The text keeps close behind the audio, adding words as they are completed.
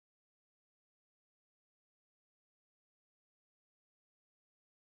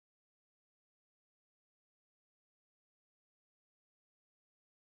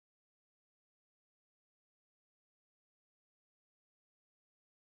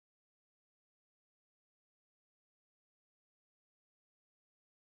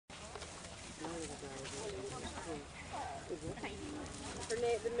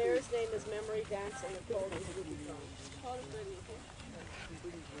The mayor's name is Memory Dancing at Golden's Rubicon.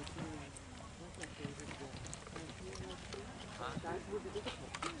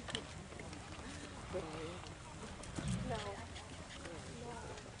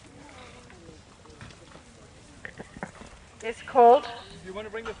 Is called You want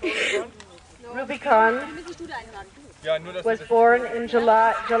to bring the phone in front? Rubicon. Was born in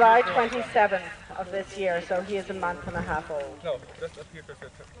July 27th of this year, so he is a month and a half old. No, just up here because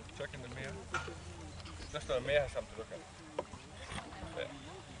we're checking the mayor. Just the mayor has something to look at. There.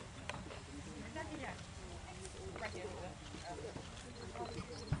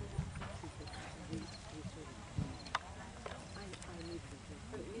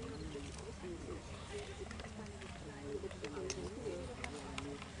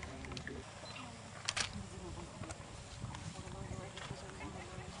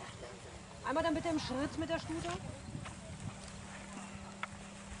 Einmal dann bitte im Schritt mit der Stute.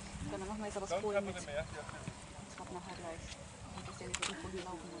 Dann machen wir jetzt aber das Folie mit. Das machen nachher gleich. Dass der nicht mit dem Folie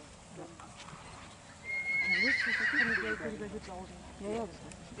laufen muss. Ja. Das kann ich gleich über die Sausen. Ja, ja, das weiß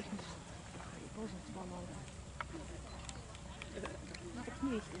ich. Ich muss schon zweimal. Jetzt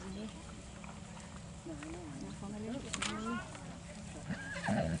nicht, ist sie nicht. Nein, vorne links.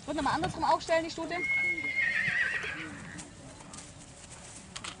 Ich würde nochmal andersrum aufstellen, die Stute.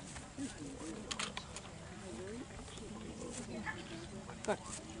 Good.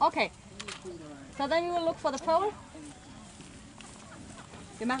 Okay. So then we will look for the pole.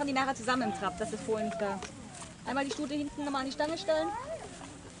 Wir machen die nachher zusammen im Trab, das ist vorhin da. Einmal die Stute hinten nochmal an die Stange stellen.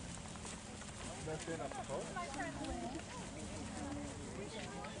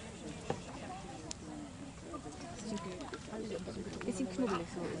 Bisschen knubbelig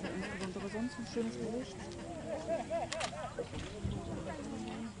so ist er insbesondere, sonst ein schönes Gesicht.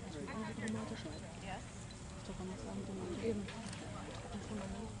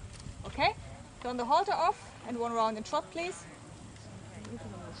 Okay, turn the halter off and one round in trot, please.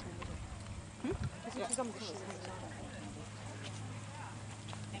 Hm? Ja.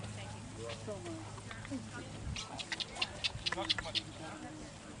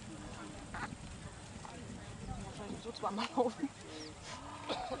 So zweimal laufen.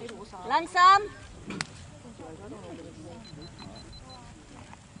 Langsam.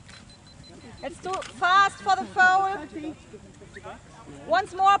 It's too fast for the foal.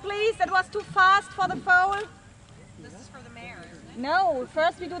 Once more, please. That was too fast for the foal. This is for the mare, isn't it? No,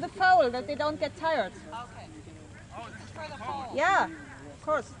 first we do the foal, that they don't get tired. Okay. Oh, this is for the foal. Yeah, of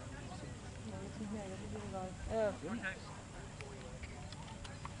course.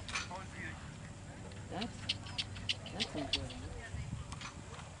 That's good.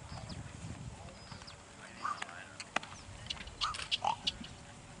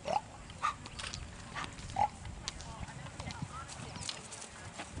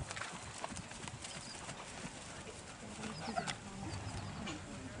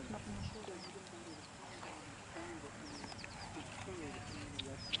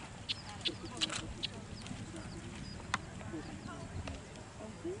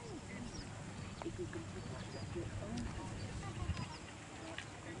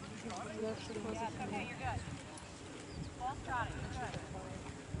 Okay, you're good. False trotting, you're good.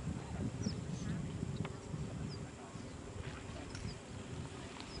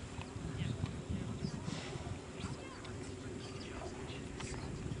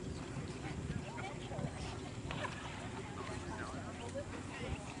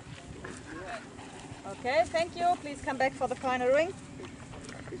 Okay, thank you. Please come back for the final ring.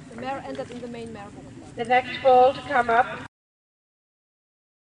 The mare entered in the main mare book. The next foal to come up.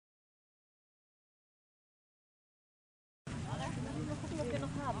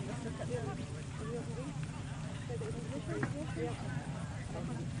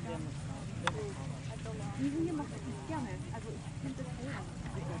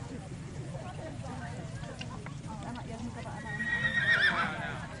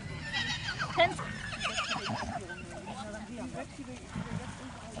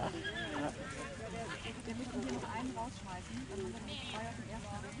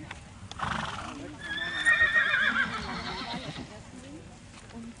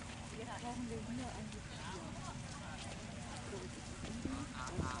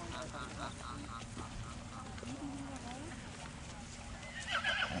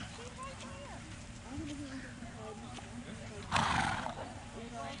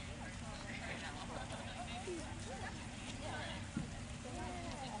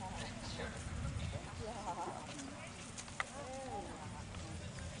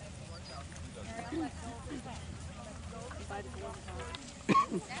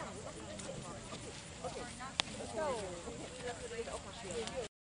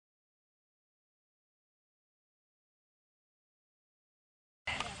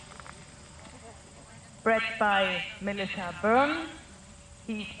 bred by Melissa Byrne.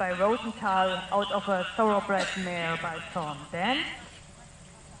 He's by Rosenthal out of a thoroughbred mare by Thorn Dan.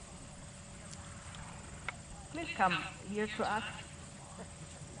 Please come here to us.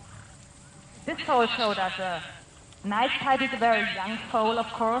 This foal showed us a nice type. It's a very young foal, of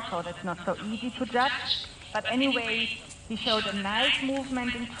course, so that's not so easy to judge. But anyway, he showed a nice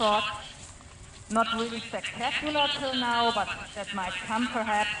movement in trot. Not really spectacular till now, but that might come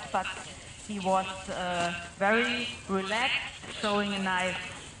perhaps. But he was very relaxed, showing a nice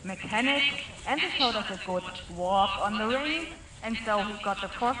mechanic, and he showed us a good walk on the ring, and so he got the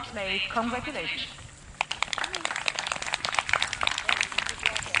 4th place. Congratulations.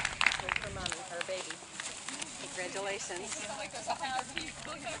 Congratulations.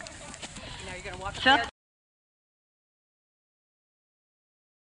 Now you're going to walk